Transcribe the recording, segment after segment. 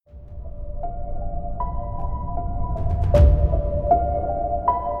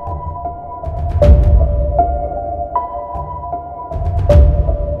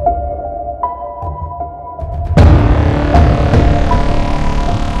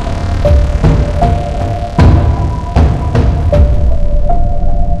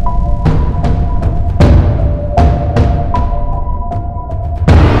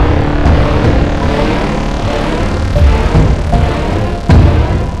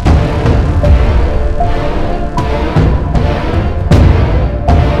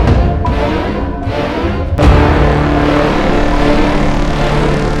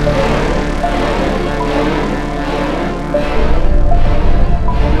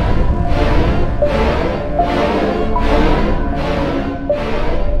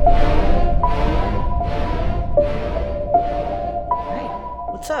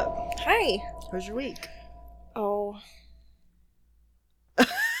was your week? Oh.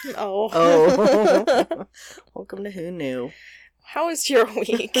 Oh. Oh. Welcome to Who Knew. How was your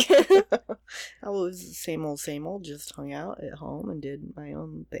week? I was the same old, just hung out at home and did my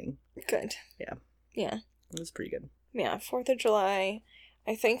own thing. Good. Yeah. Yeah. It was pretty good. Yeah, 4th of July.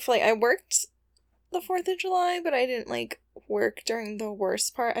 I worked the 4th of July, but I didn't, work during the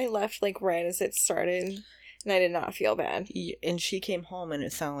worst part. I left, right as it started, and I did not feel bad. Yeah, and she came home, and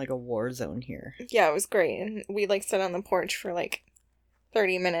it sounded like a war zone here. Yeah, it was great, and we, sat on the porch for,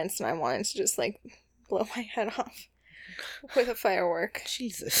 30 minutes, and I wanted to just, blow my head off with a firework.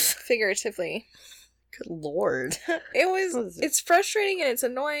 Jesus. Figuratively. Good lord. It's frustrating and it's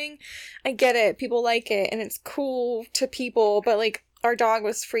annoying. I get it. People like it, and it's cool to people, but, our dog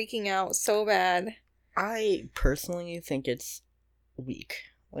was freaking out so bad. I personally think it's weak.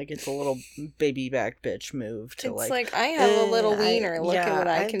 It's a little baby back bitch move to it's I have a little wiener. Look at what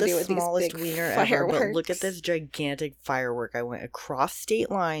I can do with these big wiener fireworks. Ever, but look at this gigantic firework. I went across state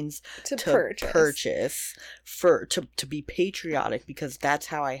lines to purchase to be patriotic, because that's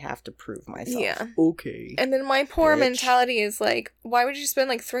how I have to prove myself. Yeah. Okay. And then my poor mentality is why would you spend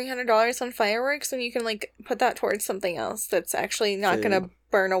 $300 on fireworks when you can put that towards something else that's actually not going to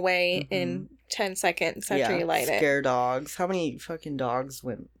burn away in 10 seconds after you light it. Scare dogs. How many fucking dogs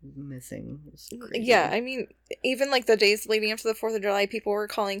went missing? Yeah, I mean, even the days leading up to the 4th of July, people were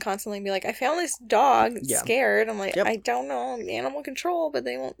calling constantly and be like, I found this dog scared. I'm like, I don't know, animal control, but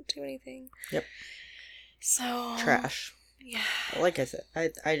they won't do anything. Yep. So. Trash. Yeah. Like I said,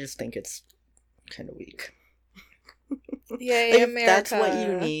 I just think it's kind of weak. Yay, America. That's what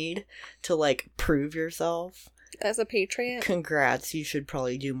you need to prove yourself. As a patriot? Congrats, you should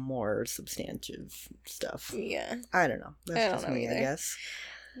probably do more substantive stuff. Yeah. I don't know. That's just me, I guess.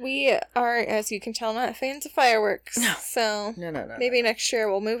 We are, as you can tell, not fans of fireworks. No. So, No. Maybe next year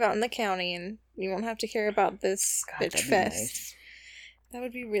we'll move out in the county and you won't have to hear about this bitch fest. Nice. That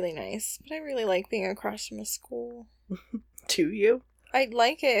would be really nice. But I really like being across from a school. Do you? I'd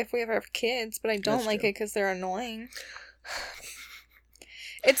like it if we ever have kids, but I don't like it because they're annoying.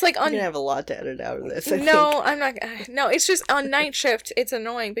 It's you're gonna have a lot to edit out of this. I'm not. No, it's just on night shift. It's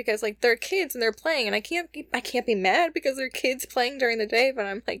annoying because they're kids and they're playing, and I can't be mad because they're kids playing during the day, but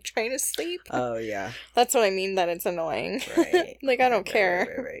I'm trying to sleep. Oh yeah, that's what I mean. That it's annoying. Right. I don't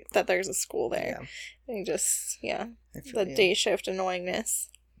care right. that there's a school there. Yeah. I just the day shift annoyingness.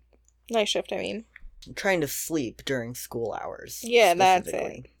 Night shift, I mean. I'm trying to sleep during school hours. Yeah, that's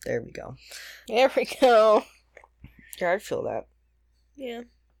it. There we go. There we go. Yeah, I feel that. Yeah.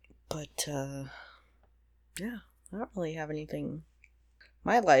 But, I don't really have anything.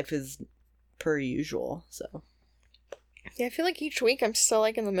 My life is per usual, so. Yeah, I feel each week I'm still,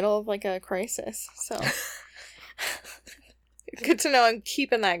 in the middle of, a crisis, so. Good to know I'm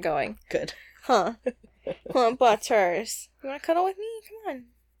keeping that going. Good. Huh. Come on, Butters. You want to cuddle with me? Come on.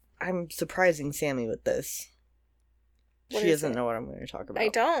 I'm surprising Sammy with this. She doesn't know what I'm going to talk about. I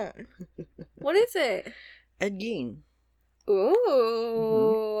don't. What is it? Gein.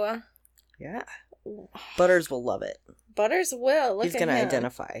 Ooh. Mm-hmm. Yeah. Butters will love it. Butters will. He's going to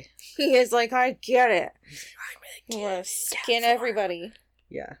identify. He is I get it. I'm going to skin everybody.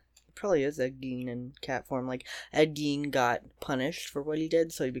 Yeah. It probably is Gein in cat form. Gein got punished for what he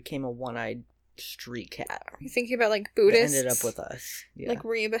did, so he became a one-eyed street cat. You thinking about Buddhists? Ended up with us. Yeah.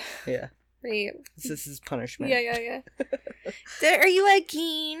 Reeb. Yeah. Reeb. This is his punishment. Yeah. Are you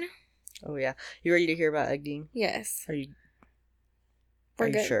Gein? Oh yeah. You ready to hear about Gein? Yes. Are you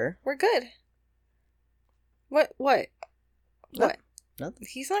good. Sure? We're good. What? Nothing.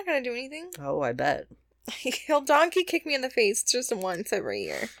 He's not gonna do anything. Oh, I bet. He'll donkey kick me in the face just once every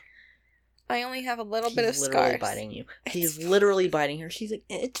year. I only have a little bit of scars. He's literally biting you. He's literally biting her. She's like,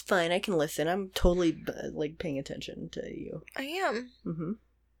 it's fine, I can listen. I'm totally, paying attention to you. I am. Mm-hmm.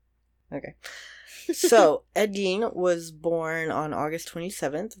 Okay. So, Gein was born on August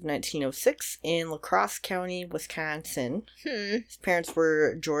 27th of 1906 in La Crosse County, Wisconsin. His parents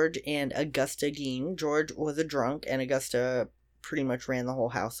were George and Augusta Gein. George was a drunk, and Augusta pretty much ran the whole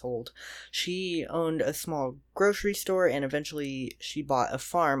household. She owned a small grocery store, and eventually she bought a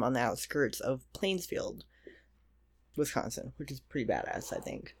farm on the outskirts of Plainfield, Wisconsin, which is pretty badass, I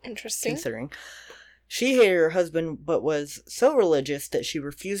think. Interesting. Considering. She hated her husband, but was so religious that she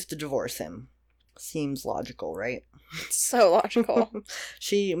refused to divorce him. Seems logical, right? So logical.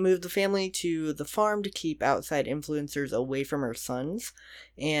 She moved the family to the farm to keep outside influencers away from her sons,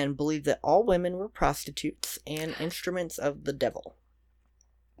 and believed that all women were prostitutes and instruments of the devil.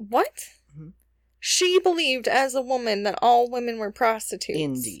 What? Mm-hmm. She believed as a woman that all women were prostitutes.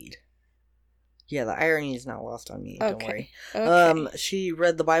 Indeed. Yeah, the irony is not lost on me. Okay. Don't worry. Okay. She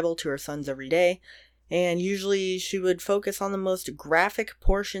read the Bible to her sons every day, and usually she would focus on the most graphic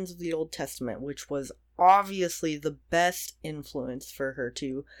portions of the Old Testament, which was obviously the best influence for her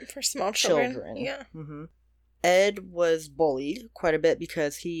to for small children. Yeah. Mm-hmm. Ed was bullied quite a bit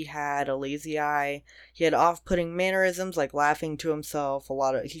because he had a lazy eye. He had off-putting mannerisms, like laughing to himself.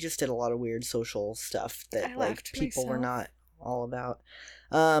 He just did a lot of weird social stuff that people were not all about.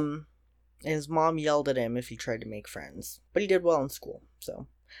 And his mom yelled at him if he tried to make friends, but he did well in school. So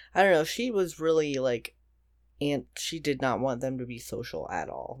I don't know. She was really and she did not want them to be social at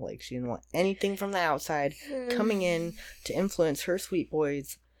all. Like, she didn't want anything from the outside coming in to influence her sweet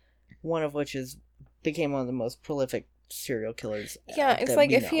boys. One of which became one of the most prolific serial killers. Yeah, it's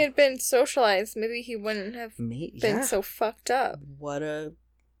like if he had been socialized, maybe he wouldn't have been so fucked up. What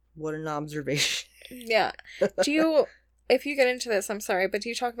an observation. Yeah. If you get into this, I'm sorry, but do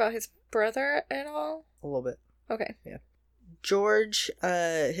you talk about his brother at all? A little bit. Okay. Yeah. George,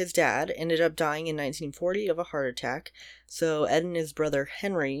 his dad, ended up dying in 1940 of a heart attack. So Ed and his brother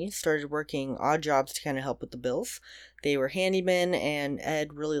Henry started working odd jobs to kind of help with the bills. They were handymen, and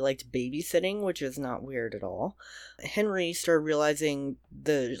Ed really liked babysitting, which is not weird at all. Henry started realizing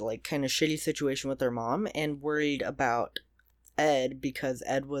the kind of shitty situation with their mom and worried about Ed because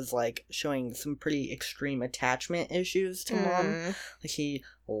Ed was showing some pretty extreme attachment issues to mom. He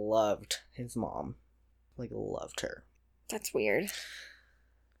loved his mom. Loved her. That's weird.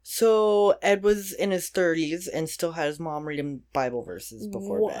 So Ed was in his 30s and still had his mom read him Bible verses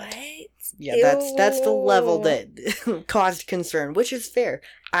before bed. Yeah, that's the level that caused concern, which is fair.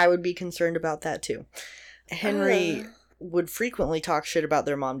 I would be concerned about that too. Henry would frequently talk shit about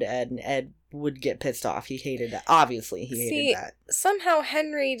their mom to Ed, and Ed would get pissed off. He hated that. Obviously, he hated that. Somehow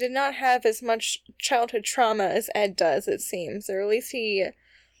Henry did not have as much childhood trauma as Ed does, it seems. Or at least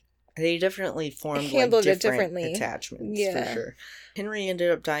they definitely formed handled it different differently. Attachments, for sure. Henry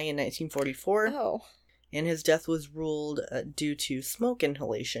ended up dying in 1944. Oh. And his death was ruled due to smoke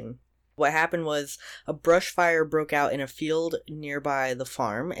inhalation. What happened was a brush fire broke out in a field nearby the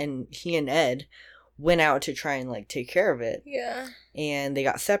farm, and he and Ed went out to try and take care of it. Yeah. And they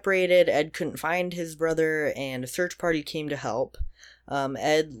got separated. Ed couldn't find his brother, and a search party came to help.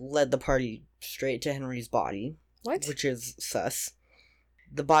 Ed led the party straight to Henry's body. What? Which is sus.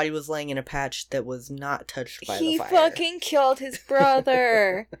 The body was laying in a patch that was not touched by the fire. He fucking killed his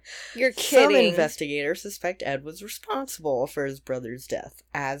brother. You're kidding. Some investigators suspect Ed was responsible for his brother's death.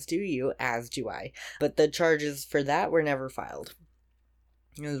 As do you, as do I. But the charges for that were never filed.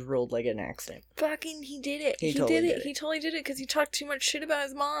 It was ruled like an accident. Fucking, he did it. He totally did it. He totally did it because he talked too much shit about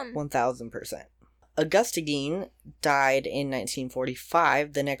his mom. 1000%. Augusta Gein died in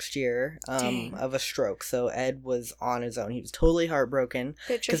 1945, the next year, of a stroke. So Ed was on his own. He was totally heartbroken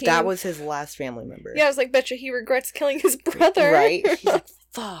because that was his last family member. Yeah, I was like, betcha he regrets killing his brother. Right? He's like,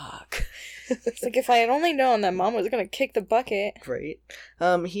 fuck. It's like, if I had only known that mom was going to kick the bucket. Right.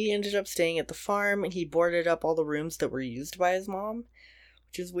 He ended up staying at the farm. He boarded up all the rooms that were used by his mom,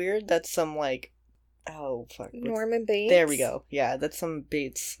 which is weird. That's some, oh, fuck. Norman Bates? There we go. Yeah, that's some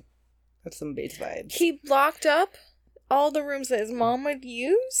Bates. That's some Bates vibes. He locked up all the rooms that his mom would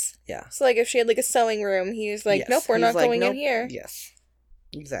use? Yeah. So, if she had, a sewing room, he was like, yes. Nope, we're not going in here. Yes.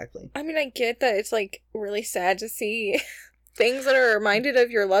 Exactly. I mean, I get that it's, really sad to see things that are reminded of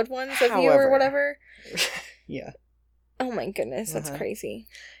your loved ones of you or whatever. Yeah. Oh my goodness, that's crazy.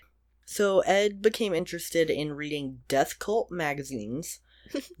 So, Ed became interested in reading death cult magazines,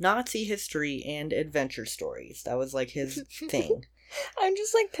 Nazi history, and adventure stories. That was, his thing. I'm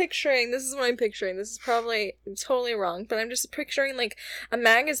just picturing, this is what I'm picturing, this is probably totally wrong, but I'm just picturing a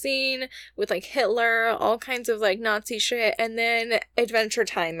magazine with Hitler, all kinds of Nazi shit, and then Adventure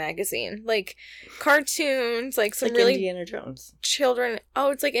Time magazine, cartoons, some really Indiana Jones. Children.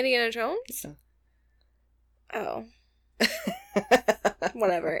 Oh, it's like Indiana Jones? Yeah. Oh.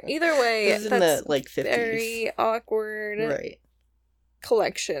 Whatever. Either way, this is in the 50s. Very awkward. Right.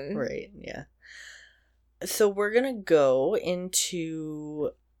 Collection. Right, yeah. So we're gonna go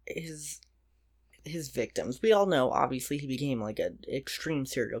into his victims. We all know, obviously, he became an extreme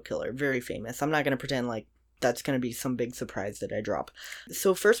serial killer, very famous. I'm not gonna pretend that's gonna be some big surprise that I drop.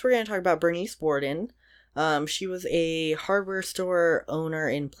 So first we're gonna talk about Bernice Borden. She was a hardware store owner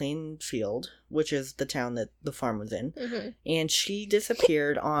in Plainfield, which is the town that the farm was in. Mm-hmm. And she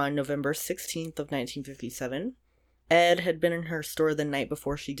disappeared on November 16th of 1957. Ed had been in her store the night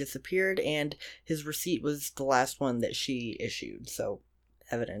before she disappeared, and his receipt was the last one that she issued. So,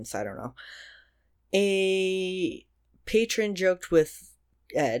 evidence, I don't know. A patron joked with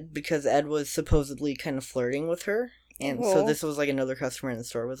Ed because Ed was supposedly kind of flirting with her. And so this was another customer in the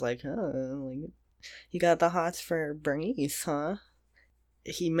store was You got the hots for Bernice, huh?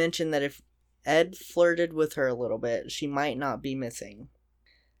 He mentioned that if Ed flirted with her a little bit, she might not be missing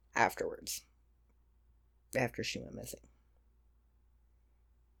afterwards. After she went missing.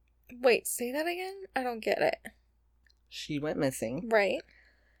 Wait, say that again? I don't get it. She went missing. Right.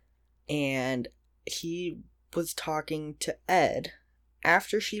 And he was talking to Ed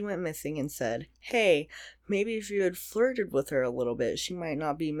after she went missing and said, hey, maybe if you had flirted with her a little bit, she might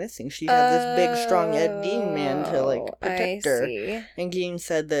not be missing. She'd have this big, strong Ed Gein man to, like, protect her. See. And Gein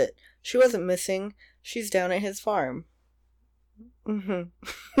said that she wasn't missing. She's down at his farm.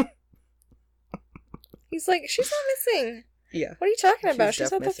 Mm-hmm. He's like, she's not missing. Yeah. What are you talking about?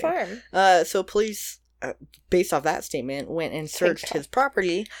 She's at the farm. So police, based off that statement, went and searched his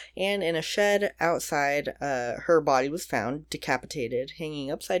property, and in a shed outside, her body was found decapitated,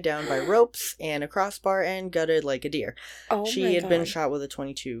 hanging upside down by ropes and a crossbar, and gutted like a deer. Oh, she had been shot with a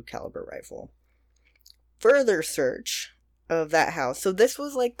 .22 caliber rifle. Further search of that house. So this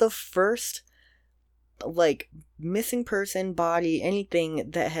was like the first, like, missing person, body,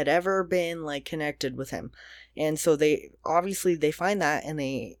 anything that had ever been, like, connected with him. And so they find that, and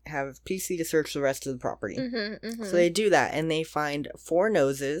they have PC to search the rest of the property. So they do that, and they find 4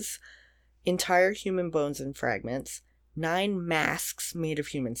 noses, entire human bones and fragments, 9 masks made of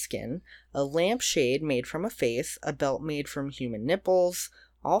human skin, a lampshade made from a face, a belt made from human nipples,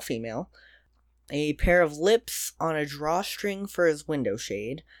 all female, a pair of lips on a drawstring for his window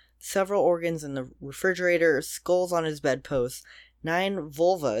shade, several organs in the refrigerator, skulls on his bedpost, 9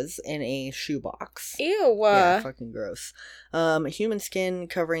 vulvas in a shoebox. Ew. Yeah, fucking gross. Human skin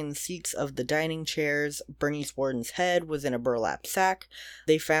covering the seats of the dining chairs. Bernice Warden's head was in a burlap sack.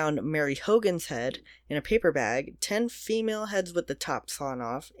 They found Mary Hogan's head in a paper bag, 10 female heads with the top sawn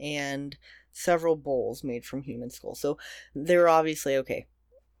off, and several bowls made from human skulls. So they're obviously, okay,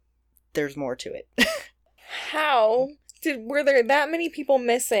 there's more to it. How? Were there that many people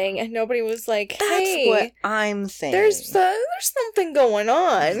missing and nobody was like, hey, that's what I'm saying. There's something going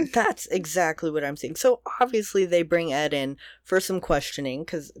on. That's exactly what I'm saying. So obviously they bring Ed in for some questioning,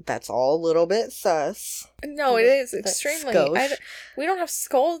 because that's all a little bit sus. No, it is extremely. We don't have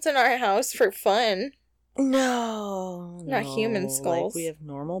skulls in our house for fun. No. Not human skulls. Like, we have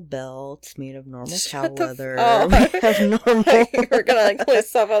normal belts made of normal cow leather. We have normal... We're gonna, like,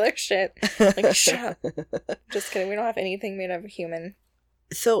 list off other shit. Like, shut up. Just kidding. We don't have anything made of human.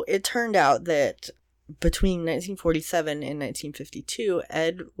 So it turned out that between 1947 and 1952,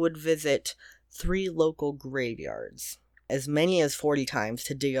 Ed would visit 3 local graveyards, as many as 40 times,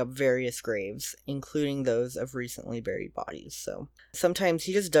 to dig up various graves, including those of recently buried bodies. So sometimes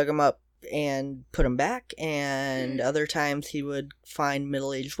he just dug them up and put them back, and other times he would find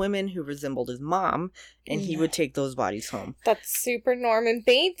middle-aged women who resembled his mom, and he would take those bodies home. That's super Norman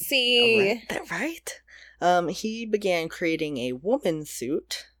Batesy. Right? He began creating a woman's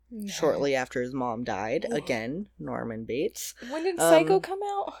suit shortly after his mom died. Again, Norman Bates. When did Psycho come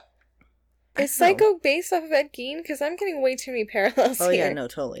out? Is Psycho based off of Ed Gein? Because I'm getting way too many parallels here. Oh yeah, no,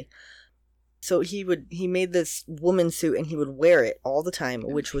 totally. So he made this woman suit, and he would wear it all the time,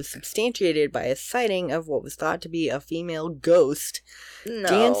 which was substantiated by a sighting of what was thought to be a female ghost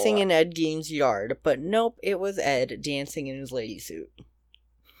dancing in Ed Gein's yard. But nope, it was Ed dancing in his lady suit.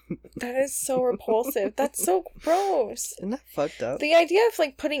 That is so repulsive. That's so gross. Isn't that fucked up? The idea of,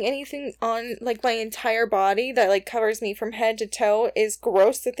 like, putting anything on, like, my entire body that, like, covers me from head to toe is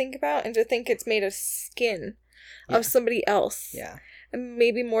gross to think about, and to think it's made of skin of somebody else. Yeah. And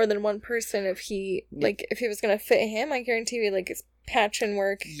maybe more than one person. If he if he was gonna fit him, I guarantee you, like, it's patching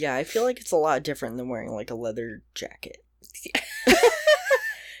work. Yeah, I feel like it's a lot different than wearing, like, a leather jacket.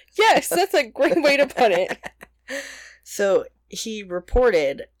 Yes, that's a great way to put it. So he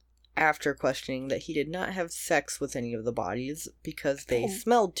reported, after questioning, that he did not have sex with any of the bodies because they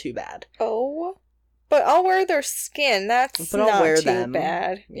smelled too bad. Oh. But I'll wear their skin. That's not too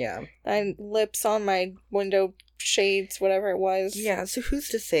bad. Yeah. And lips on my window shades, whatever it was. Yeah, so who's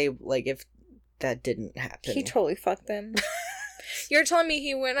to say, like, if that didn't happen? He totally fucked them. You're telling me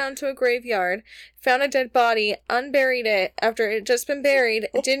he went onto a graveyard, found a dead body, unburied it after it had just been buried,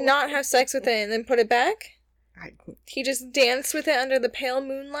 did not have sex with it, and then put it back? He just danced with it under the pale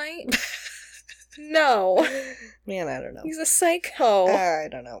moonlight? No. Man, I don't know. He's a psycho. I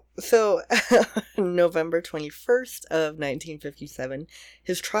don't know. So, November 21st of 1957,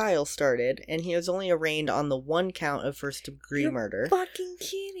 his trial started, and he was only arraigned on the 1 count of first-degree murder. Fucking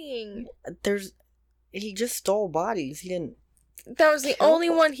kidding. He just stole bodies. He didn't... That was the only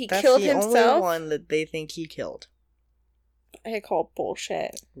one he killed himself? That's the only one that they think he killed. I call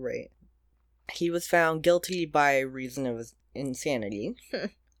bullshit. Right. He was found guilty by reason of insanity.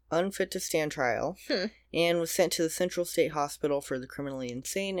 unfit to stand trial and was sent to the Central State Hospital for the Criminally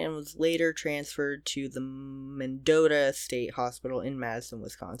Insane and was later transferred to the Mendota State Hospital in Madison,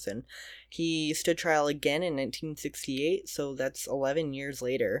 Wisconsin. He stood trial again in 1968, so that's 11 years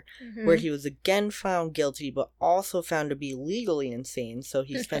later, where he was again found guilty but also found to be legally insane, so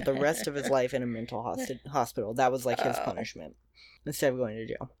he spent the rest of his life in a mental hospital. That was like his punishment instead of going to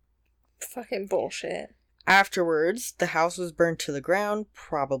jail. Fucking bullshit. Afterwards, the house was burnt to the ground,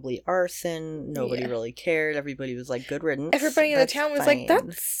 probably arson. Nobody really cared. Everybody was like, good riddance. Everybody in the town was like,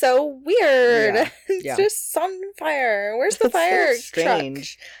 that's so weird. Yeah. It's just on fire. Where's the fire so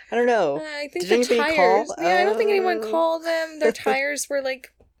strange. Truck? I don't know. I think the tires. I don't think anyone called them. Their tires were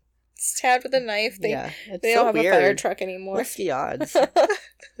like stabbed with a knife. They don't have weird. A fire truck anymore. What's the odds?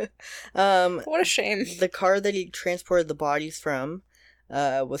 What a shame. The car that he transported the bodies from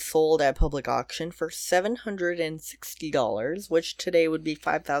was sold at public auction for $760, which today would be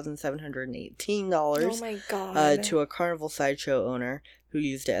 $5,718. Oh my god! To a carnival sideshow owner who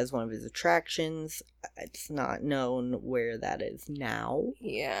used it as one of his attractions. It's not known where that is now.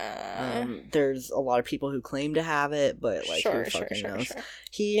 Yeah. There's a lot of people who claim to have it, but like who fucking knows. Sure.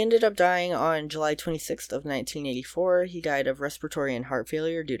 He ended up dying on July 26th of 1984. He died of respiratory and heart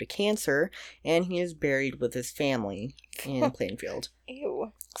failure due to cancer, and he is buried with his family in Plainfield.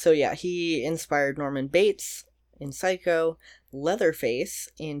 Ew. So yeah, he inspired Norman Bates in Psycho, Leatherface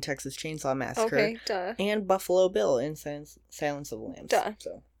in Texas Chainsaw Massacre, and Buffalo Bill in Silence of the Lambs. Duh.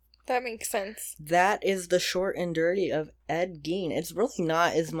 So that makes sense. That is the short and dirty of Ed Gein. It's really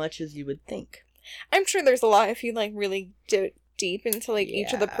not as much as you would think. I'm sure there's a lot if you like really deep into like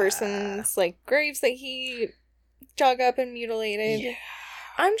each of the person's like graves that he dug up and mutilated. Yeah.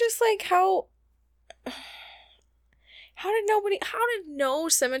 I'm just like, how did no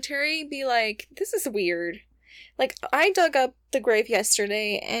cemetery be like, this is weird? Like, I dug up the grave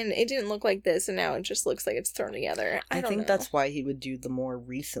yesterday, and it didn't look like this, and now it just looks like it's thrown together. I think that's why he would do the more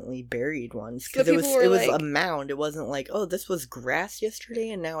recently buried ones, because it was a mound. It wasn't like, oh, this was grass yesterday,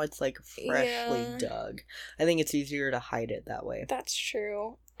 and now it's, like, freshly dug. I think it's easier to hide it that way. That's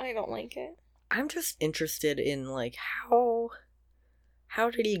true. I don't like it. I'm just interested in, like, how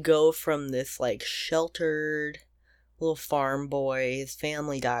did he go from this, like, sheltered little farm boy, his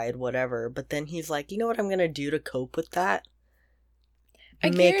family died, whatever, but then he's like, you know what I'm gonna do to cope with that?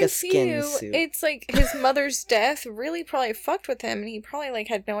 Make a skin suit. It's like his mother's death really probably fucked with him, and he probably like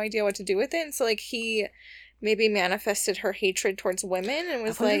had no idea what to do with it, and so like he maybe manifested her hatred towards women and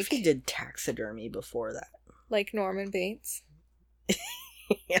was like, if he did taxidermy before that, like Norman Bates.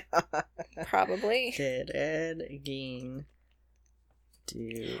 Yeah, probably. Did Ed Gein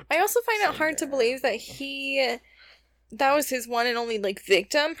do? I also find it hard to believe that that was his one and only, like,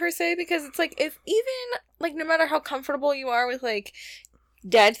 victim, per se, because it's, like, if even, like, no matter how comfortable you are with, like,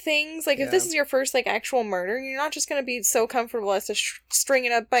 dead things, like, if this is your first, like, actual murder, you're not just gonna be so comfortable as to string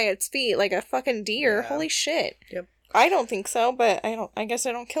it up by its feet like a fucking deer. Yeah. Holy shit. Yep. I don't think so, but I guess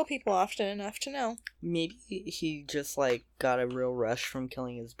I don't kill people often enough to know. Maybe he just, like, got a real rush from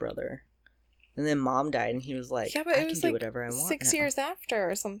killing his brother. And then mom died, and he was like, yeah, but I can do whatever I want 6 years after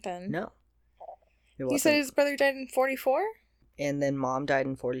or something. No. You said his brother died in 44? And then mom died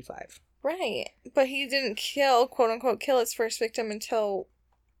in 45. Right. But he didn't quote-unquote, kill his first victim until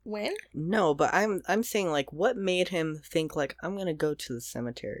when? No, but I'm saying, like, what made him think, like, I'm gonna go to the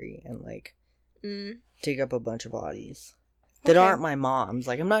cemetery and, like, dig up a bunch of bodies that aren't my mom's.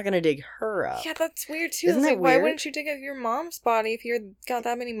 Like, I'm not gonna dig her up. Yeah, that's weird, too. Isn't that weird? Why wouldn't you dig up your mom's body if you've got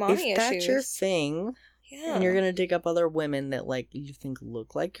that many mommy issues? If that's your thing... Yeah. And you're gonna dig up other women that like you think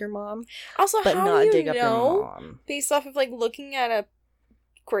look like your mom. Also, but how not do you dig up your mom based off of like looking at a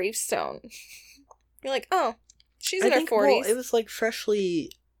gravestone? You're like, oh, she's in her 40s. Well, it was like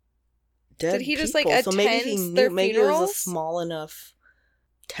freshly dead. Did he just like attend maybe he knew, maybe it was a small enough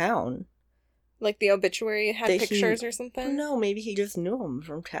town. Like the obituary had pictures or something? No, maybe he just knew him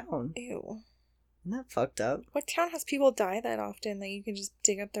from town. Ew. Isn't that fucked up? What town has people die that often that you can just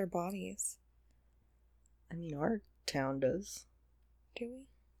dig up their bodies? I mean, our town does. Do we?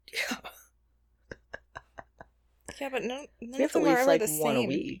 Yeah. Yeah, but none of them are ever the same. One a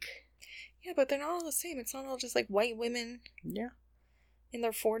week. Yeah, but they're not all the same. It's not all just like white women. Yeah. In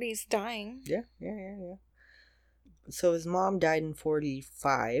their 40s dying. Yeah. So his mom died in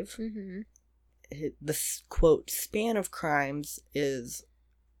 45. The quote span of crimes is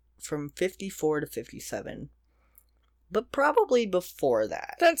from 54 to 57. But probably before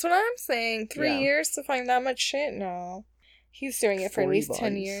that. That's what I'm saying. 3 years to find that much shit? No. He's doing it for at least bodies.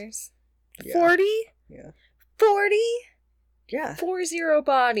 10 years. Yeah. 40? Yeah. 40? Yeah. 40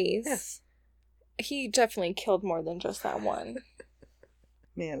 bodies. Yes. He definitely killed more than just that one.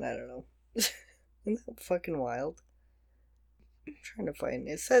 Man, I don't know. Isn't that fucking wild? I'm trying to find...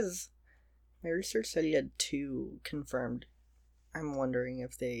 It says... My research said he had 2 confirmed. I'm wondering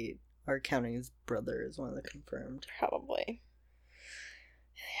if they are counting his brother as one of the confirmed. Probably.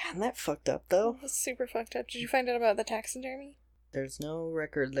 Yeah, isn't that fucked up, though? That's super fucked up. Did you find out about the taxidermy? There's no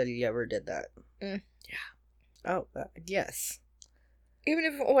record that he ever did that. Mm. Yeah. Oh, yes. Even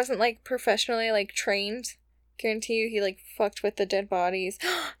if it wasn't, like, professionally, like, trained, guarantee you he, like, fucked with the dead bodies.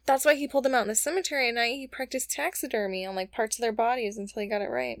 That's why he pulled them out in the cemetery at night. He practiced taxidermy on, like, parts of their bodies until he got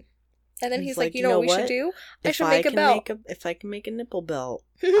it right. And then he's like, you know what we should do? I should make a belt. If I can make a nipple belt,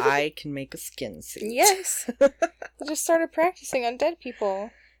 I can make a skin suit. Yes. I just started practicing on dead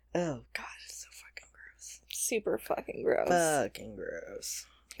people. Oh, God, it's so fucking gross. Super fucking gross. Fucking gross.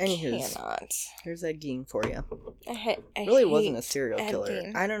 Anywho, cannot. Here's Ed Gein for you. I really wasn't a serial killer.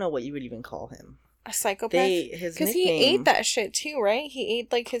 Gein. I don't know what you would even call him. A psychopath? Because he ate that shit too, right? He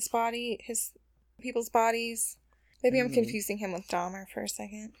ate, like, his people's bodies. Maybe I'm confusing him with Dahmer for a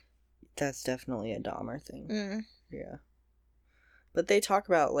second. That's definitely a Dahmer thing. Mm. Yeah. But they talk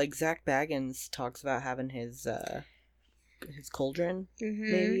about, like, Zach Baggins talks about having his cauldron,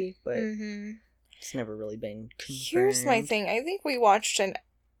 maybe, but it's never really been confirmed. Here's my thing. I think we watched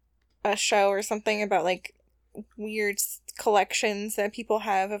a show or something about, like, weird collections that people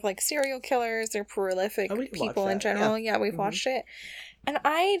have of, like, serial killers or prolific people in general. Yeah, we've watched it. And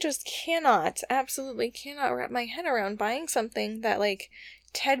I just absolutely cannot wrap my head around buying something that, like,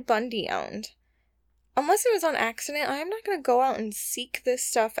 Ted Bundy owned. Unless it was on accident, I'm not going to go out and seek this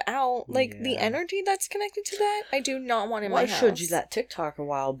stuff out. Like, the energy that's connected to that, I do not want in my house. I showed you that TikTok a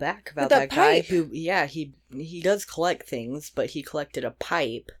while back about that guy who, he does collect things, but he collected a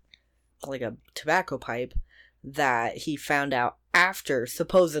pipe, like a tobacco pipe, that he found out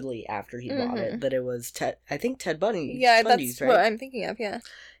supposedly after he bought it, that it was Ted Bundy. Yeah, Bundy's, that's right? what I'm thinking of, yeah.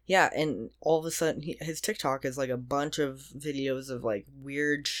 Yeah, and all of a sudden, his TikTok is like a bunch of videos of like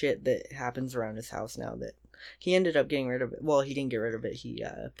weird shit that happens around his house now that he ended up getting rid of it. Well, he didn't get rid of it. He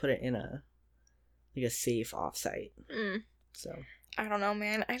put it in a safe offsite. So I don't know,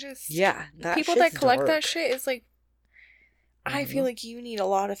 man. that people that collect that shit is like, I feel like you need a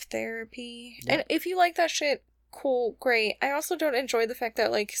lot of therapy, and if you like that shit, cool, great. I also don't enjoy the fact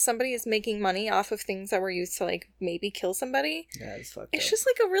that, like, somebody is making money off of things that were used to, like, maybe kill somebody. Yeah, it's fucked It's up. just,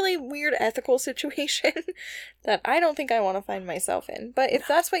 like, a really weird ethical situation that I don't think I want to find myself in. But if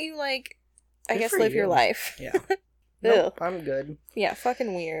that's what you like, I guess live your life. Yeah. Nope, I'm good. Yeah,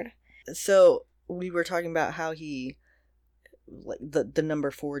 fucking weird. So, we were talking about how he, like, the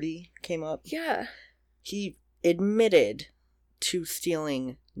number 40 came up. Yeah. He admitted to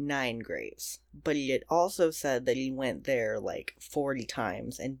stealing 9 graves, but he had also said that he went there like 40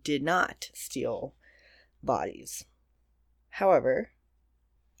 times and did not steal bodies. However,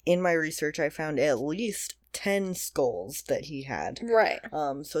 in my research I found at least 10 skulls that he had. Right.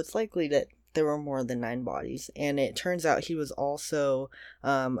 So it's likely that there were more than 9 bodies, and it turns out he was also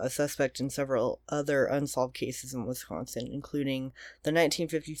a suspect in several other unsolved cases in Wisconsin, including the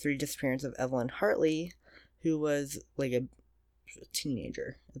 1953 disappearance of Evelyn Hartley, who was like a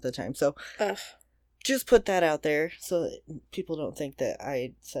teenager at the time. So just put that out there so that people don't think that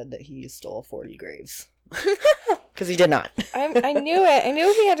I said that he stole 40 graves. Because he did not. I knew it. I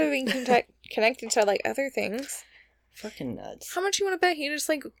knew he had to be connected to, like, other things. Fucking nuts. How much you want to bet he just,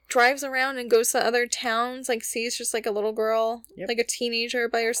 like, drives around and goes to other towns, like, sees just, like, a little girl, like a teenager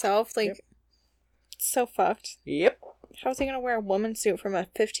by herself, like, so fucked. Yep. How's he gonna wear a woman's suit from a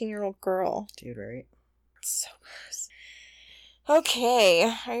 15-year-old girl? Dude, right? So gross.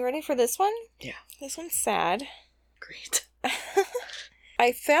 Okay, are you ready for this one? Yeah. This one's sad. Great.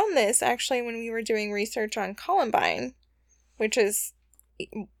 I found this, actually, when we were doing research on Columbine, which is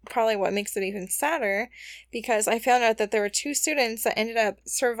probably what makes it even sadder, because I found out that there were 2 students that ended up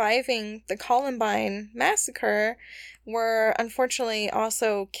surviving the Columbine Massacre, were unfortunately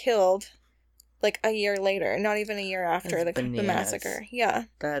also killed, like, a year later, not even a year after the massacre. Yeah.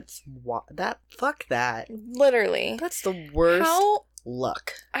 Fuck that. Literally. That's the worst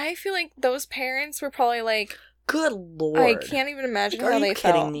luck. I feel like those parents were probably like, good lord. I can't even imagine how they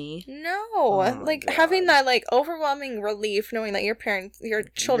felt. Are you kidding me? No. Oh like, God. having that, like, overwhelming relief knowing that your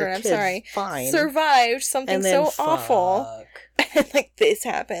children, survived something so awful. And, like, this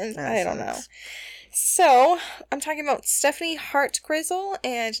happened. I don't know. So, I'm talking about Stephanie Hart-Grizzle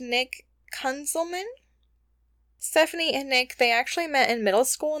and Nick Kunzelman. Stephanie and Nick, they actually met in middle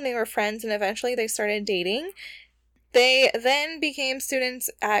school and they were friends, and eventually they started dating. They then became students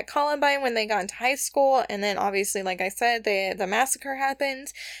at Columbine when they got into high school, and then obviously, like I said, the massacre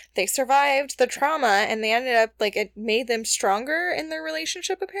happened. They survived the trauma, and they ended up, like, it made them stronger in their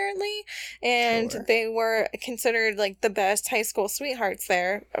relationship, apparently, and Sure. they were considered, like, the best high school sweethearts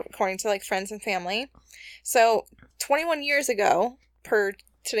there, according to, like, friends and family. So, 21 years ago, per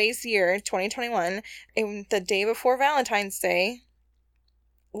today's year, 2021, the day before Valentine's Day,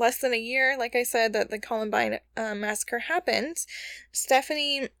 less than a year, like I said, that the Columbine massacre happened,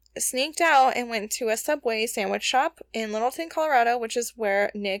 Stephanie sneaked out and went to a Subway sandwich shop in Littleton, Colorado, which is where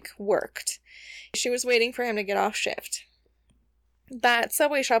Nick worked. She was waiting for him to get off shift. That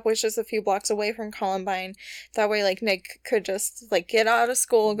Subway shop was just a few blocks away from Columbine. That way, like, Nick could just, like, get out of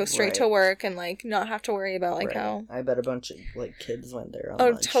school, go straight to work, and, like, not have to worry about, like, how... I bet a bunch of, like, kids went there on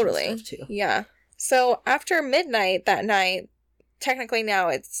lunch totally. and stuff, too. Yeah. So, after midnight that night, technically now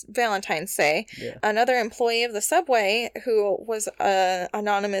it's Valentine's Day, another employee of the Subway, who was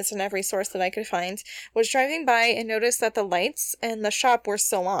anonymous in every source that I could find, was driving by and noticed that the lights in the shop were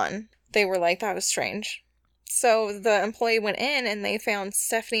still on. They were like, that was strange. So the employee went in and they found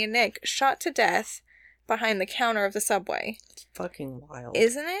Stephanie and Nick shot to death behind the counter of the Subway. It's fucking wild.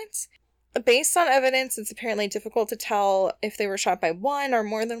 Isn't it? Based on evidence, it's apparently difficult to tell if they were shot by one or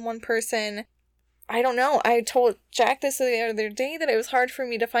more than one person. I don't know. I told Jack this the other day that it was hard for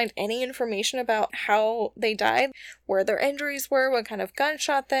me to find any information about how they died, where their injuries were, what kind of gun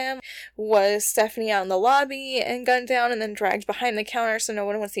shot them. Was Stephanie out in the lobby and gunned down and then dragged behind the counter so no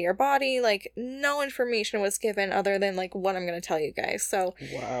one would see her body? Like, no information was given other than, like, what I'm going to tell you guys. So,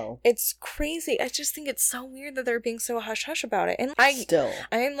 wow. It's crazy. I just think it's so weird that they're being so hush-hush about it. And I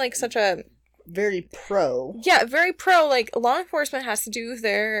am, like, such a... very pro. Yeah, very pro. Like, law enforcement has to do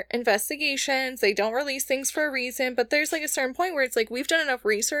their investigations. They don't release things for a reason, but there's, like, a certain point where it's like, we've done enough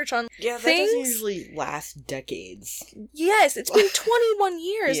research on things. That doesn't usually last decades. Yes, it's been 21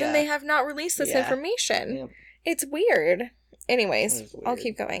 years and they have not released this information. Yep. It's weird. Anyways, I'll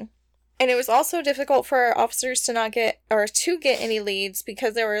keep going. And it was also difficult for officers to get any leads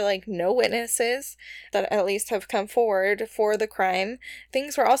because there were, like, no witnesses that at least have come forward for the crime.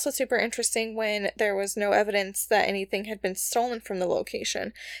 Things were also super interesting when there was no evidence that anything had been stolen from the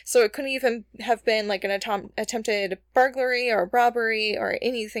location. So it couldn't even have been, like, an attempted burglary or robbery or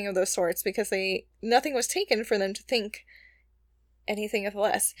anything of those sorts because nothing was taken for them to think anything of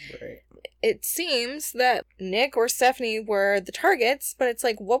less. Right. It seems that Nick or Stephanie were the targets, but it's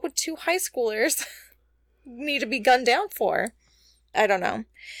like, what would two high schoolers need to be gunned down for? I don't know.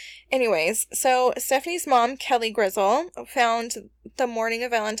 Anyways, so Stephanie's mom, Kelly Grizzle, found the morning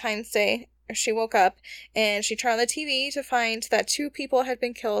of Valentine's Day. She woke up and she turned on the TV to find that two people had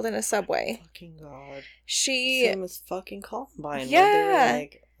been killed in a Subway. Fucking God. Same as fucking Columbine. Yeah. Where they were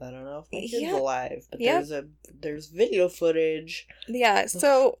like, I don't know if my kid's alive, but there's video footage. Yeah,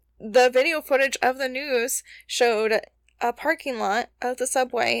 so the video footage of the news showed a parking lot of the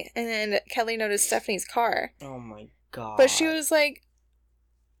Subway, and then Kelly noticed Stephanie's car. Oh my God. But she was like,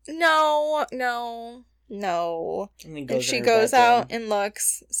 no. And she goes out and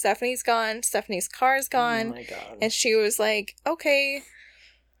looks. Stephanie's gone. Stephanie's car's gone. Oh my God. And she was like, okay.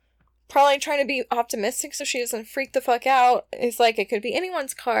 Probably trying to be optimistic so she doesn't freak the fuck out. It's like, it could be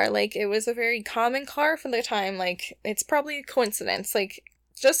anyone's car. Like, it was a very common car for the time. Like, it's probably a coincidence. Like,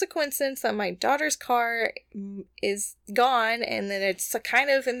 just a coincidence that my daughter's car is gone and then it's kind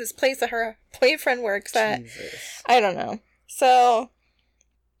of in this place that her boyfriend works at. Jesus. I don't know. So,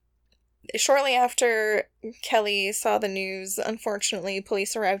 shortly after Kelly saw the news, unfortunately,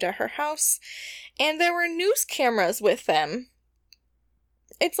 police arrived at her house and there were news cameras with them.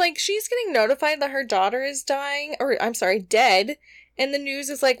 It's like she's getting notified that her daughter is dead, and the news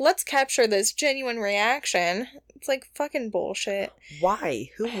is like, let's capture this genuine reaction. It's like fucking bullshit.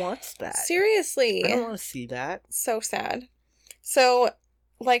 Why? Who wants that? Seriously. I don't want to see that. So sad. So,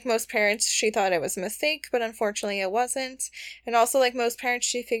 like most parents, she thought it was a mistake, but unfortunately it wasn't. And also, like most parents,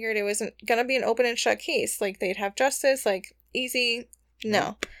 she figured it wasn't gonna be an open and shut case. Like, they'd have justice, like, easy.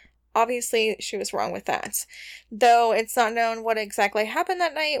 No. Obviously, she was wrong with that. Though it's not known what exactly happened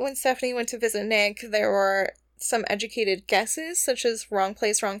that night when Stephanie went to visit Nick, there were some educated guesses, such as wrong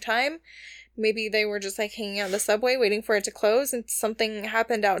place, wrong time. Maybe they were just, like, hanging out in the Subway waiting for it to close and something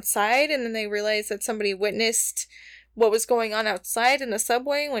happened outside and then they realized that somebody witnessed what was going on outside in the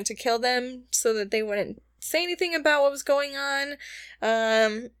Subway, went to kill them so that they wouldn't say anything about what was going on.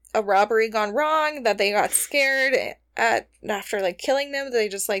 A robbery gone wrong, that they got scared after, like, killing them. They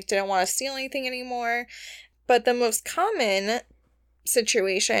just, like, didn't want to steal anything anymore. But the most common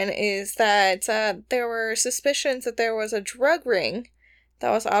situation is that there were suspicions that there was a drug ring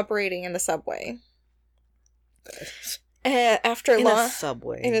that was operating in the Subway. After in a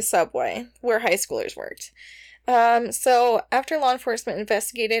subway. In a subway where high schoolers worked. So after law enforcement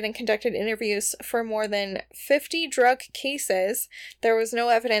investigated and conducted interviews for more than 50 drug cases, there was no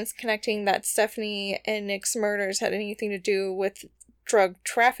evidence connecting that Stephanie and Nick's murders had anything to do with drug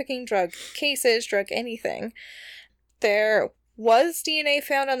trafficking, drug cases, drug anything. There was DNA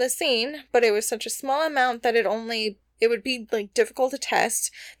found on the scene, but it was such a small amount that it would be like difficult to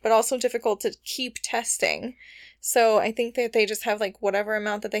test, but also difficult to keep testing. So I think that they just have like whatever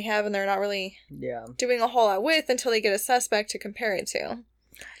amount that they have, and they're not really doing a whole lot with until they get a suspect to compare it to.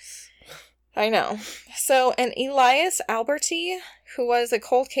 I know. So an Elias Alberti, who was a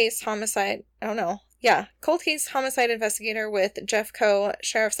cold case homicide investigator with Jeffco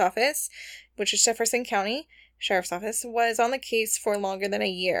Sheriff's Office, which is Jefferson County Sheriff's Office, was on the case for longer than a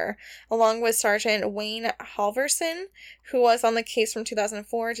year, along with Sergeant Wayne Halverson, who was on the case from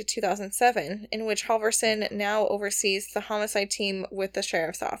 2004 to 2007, in which Halverson now oversees the homicide team with the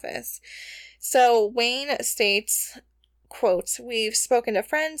Sheriff's Office. So Wayne states, quote, "We've spoken to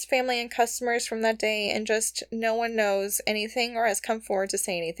friends, family, and customers from that day, and just no one knows anything or has come forward to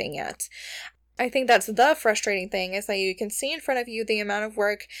say anything yet." I think that's the frustrating thing, is that you can see in front of you the amount of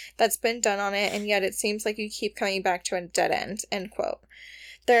work that's been done on it, and yet it seems like you keep coming back to a dead end, end quote.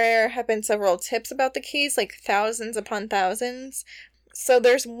 There have been several tips about the case, like thousands upon thousands. So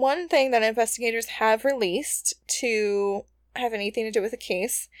there's one thing that investigators have released to have anything to do with the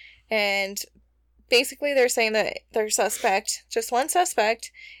case, and basically they're saying that their suspect, just one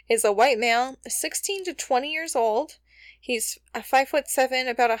suspect, is a white male, 16 to 20 years old. He's 5'7",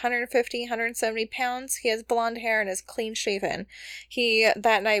 about 150, 170 pounds. He has blonde hair and is clean shaven. He,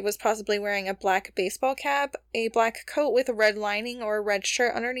 that night, was possibly wearing a black baseball cap, a black coat with a red lining or a red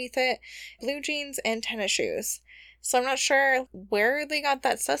shirt underneath it, blue jeans, and tennis shoes. So I'm not sure where they got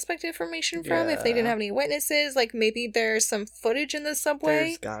that suspect information from, if they didn't have any witnesses. Like, maybe there's some footage in the subway.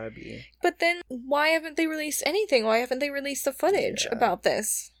 There's gotta be. But then, why haven't they released anything? Why haven't they released the footage about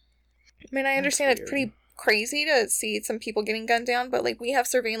this? I mean, I understand it's pretty crazy to see some people getting gunned down, but like, we have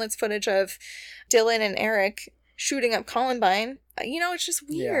surveillance footage of Dylan and Eric shooting up Columbine. It's just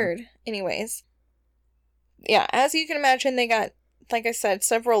weird. Anyways, as you can imagine, they got, like I said,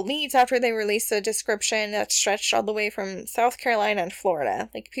 several leads after they released a description that stretched all the way from South Carolina and Florida.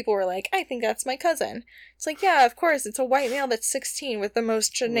 Like, people were like, "I think that's my cousin." It's like, yeah, of course, it's a white male that's 16 with the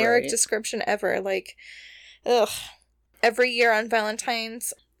most generic description ever. Like, ugh. Every year on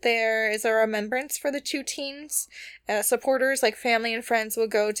Valentine's, there is a remembrance for the two teens. Supporters, like family and friends, will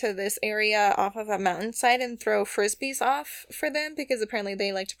go to this area off of a mountainside and throw frisbees off for them, because apparently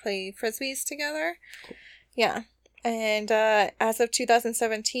they like to play frisbees together. Cool. Yeah. And as of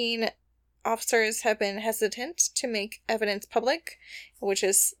 2017, officers have been hesitant to make evidence public, which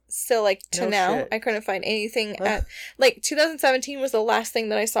is still, like, to now. Shit. I couldn't find anything at, like, 2017 was the last thing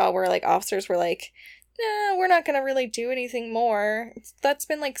that I saw where, like, officers were like, "Nah, we're not gonna really do anything more." That's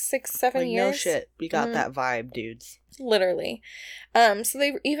been like 6-7 years. No shit. We got that vibe, dudes. Literally. So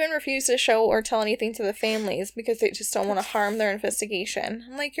they even refuse to show or tell anything to the families because they just don't want to harm their investigation.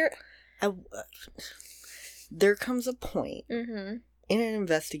 I'm like, there comes a point in an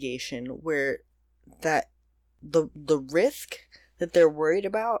investigation where that the risk that they're worried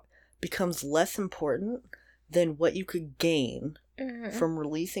about becomes less important than what you could gain from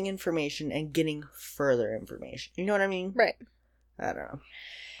releasing information and getting further information. You know what I mean? Right. I don't know.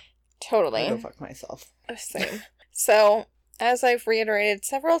 Totally. I'll go fuck myself. Same. So, as I've reiterated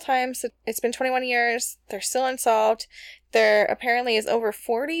several times, it's been 21 years. They're still unsolved. There apparently is over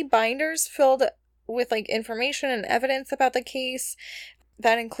 40 binders filled with, like, information and evidence about the case.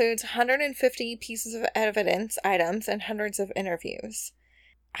 That includes 150 pieces of evidence items and hundreds of interviews.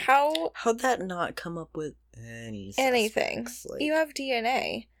 How'd that not come up with anything? Like, you have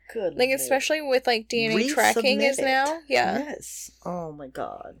DNA. Good. Like, especially with, like, DNA tracking is now. Yeah. Yes. Oh my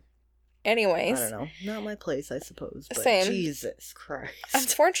god. Anyways. I don't know. Not my place, I suppose. But same. Jesus Christ.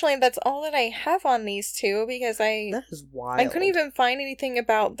 Unfortunately, that's all that I have on these two, because that is wild. I couldn't even find anything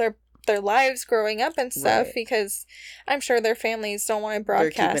about their lives growing up and stuff, because I'm sure their families don't want to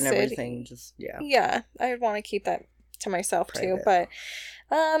broadcast it. They're keeping everything just, Yeah, I would want to keep that to myself too, but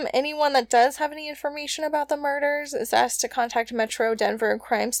anyone that does have any information about the murders is asked to contact Metro Denver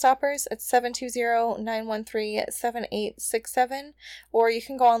Crime Stoppers at 720-913-7867, or you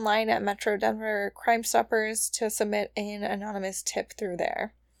can go online at Metro Denver Crime Stoppers to submit an anonymous tip through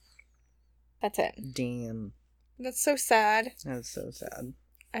there. That's it. Damn. That's so sad. That's so sad.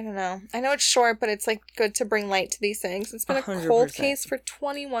 I don't know. I know it's short, but it's, like, good to bring light to these things. It's been 100%. A cold case for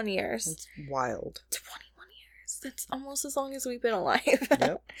 21 years. That's wild. 21 years. That's almost as long as we've been alive.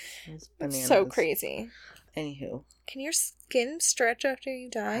 Yep. It's bananas. So crazy. Anywho. Can your skin stretch after you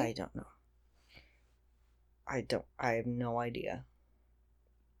die? I don't know. I have no idea.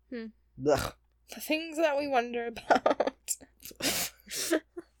 Ugh. The things that we wonder about.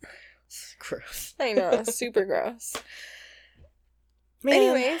 Gross. I know, super gross. Man,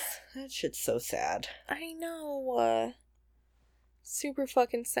 anyways. That shit's so sad. I know. Super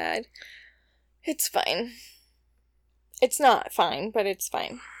fucking sad. It's fine. It's not fine, but it's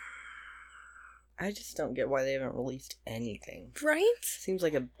fine. I just don't get why they haven't released anything. Right? Seems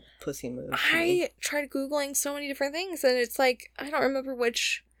like a pussy move. I tried Googling so many different things, and it's like, I don't remember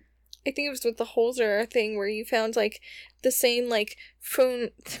which. I think it was with the Holzer thing where you found, like, the same, like,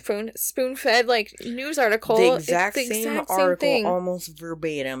 spoon-fed, like, news article. The exact same article, thing. almost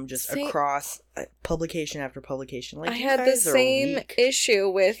verbatim, just across publication after publication. Like, I had the same issue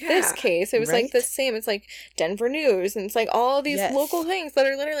with this case. It was, like, the same. It's, like, Denver News, and it's, like, all these local things that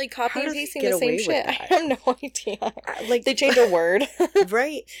are literally copy and pasting the same shit. I have no idea. Like, they changed a word.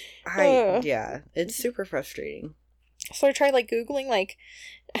 Right? Yeah, it's super frustrating. So I tried, like, Googling, like,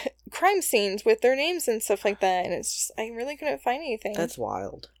 crime scenes with their names and stuff like that, and it's just, I really couldn't find anything. That's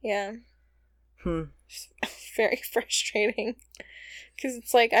wild. Yeah. Very frustrating. Because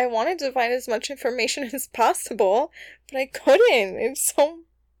it's like, I wanted to find as much information as possible, but I couldn't. It's so...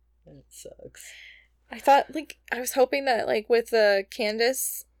 It sucks. I thought, like, I was hoping that, like, with the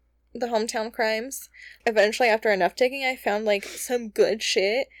Candace, the hometown crimes, eventually after enough digging, I found, like, some good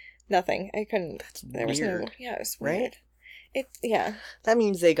shit. Nothing. I couldn't... That's weird. Was no... Yeah, it was weird. Right? Yeah. That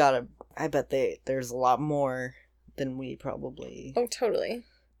means they gotta... I bet there's a lot more than we probably... Oh, totally.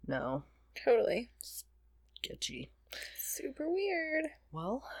 No. Totally. Sketchy. Super weird.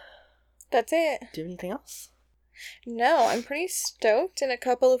 Well... That's it. Do you have anything else? No, I'm pretty stoked. In a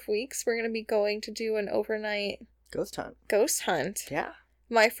couple of weeks, we're going to be going to do an overnight... Ghost hunt. Ghost hunt. Yeah.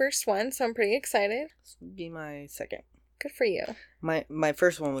 My first one, so I'm pretty excited. This would be my second. Good for you. My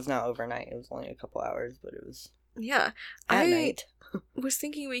first one was not overnight. It was only a couple hours, but it was... Yeah. At night. Was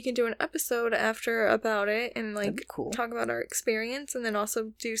thinking we can do an episode after about it and, like, cool. Talk about our experience and then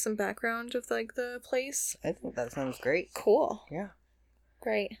also do some background of, like, the place. I think that sounds great. Cool. Yeah.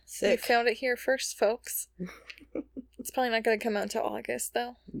 Great. Sick. You found it here first, folks. It's probably not going to come out until August,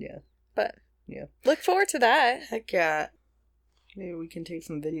 though. Yeah. But yeah. Look forward to that. Heck yeah. Maybe we can take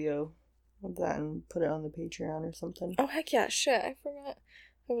some video of that and put it on the Patreon or something. Oh, heck yeah. Shit, I forgot.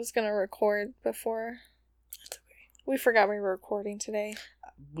 I was going to record before. That's okay. We forgot we were recording today.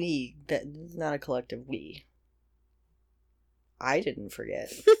 That is not a collective we. I didn't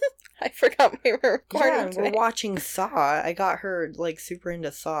forget. I forgot we were recording today. We're watching Saw. I got her, like, super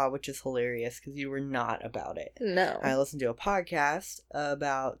into Saw, which is hilarious because you were not about it. No. I listened to a podcast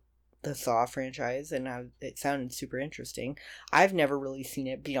about the Saw franchise and it sounded super interesting. I've never really seen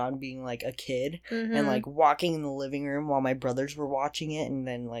it beyond being, like, a kid and, like, walking in the living room while my brothers were watching it and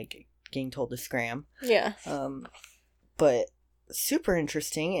then, like, getting told to scram. Yeah. But super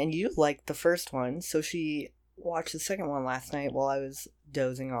interesting, and you liked the first one, so she watched the second one last night while I was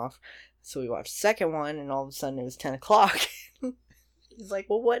dozing off. So we watched the second one, and all of a sudden it was 10 o'clock. He's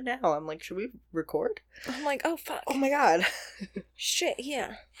like, well, what now? I'm like, should we record? I'm like, oh, fuck. Oh, my God. Shit,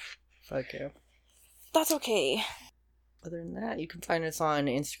 yeah. Fuck yeah. That's okay. Other than that, you can find us on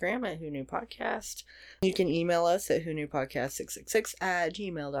Instagram at Who Knew Podcast. You can email us at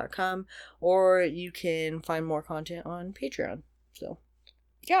whoknewpodcast666@gmail.com, or you can find more content on Patreon. So,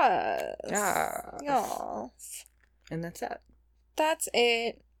 yes. Yes. And that's that. That's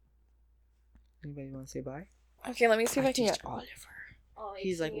it. Anybody want to say bye? Okay, let me see if I can get Oliver. Oh,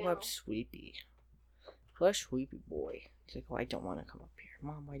 he's like, what, Sweepy? What, Sweepy boy? He's like, oh, I don't want to come up here.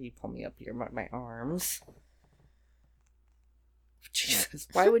 Mom, why do you pull me up here? My arms. Jesus,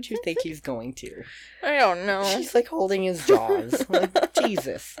 why would you think he's going to? I don't know. She's like holding his jaws. Like,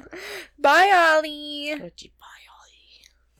 Jesus. Bye, Ollie.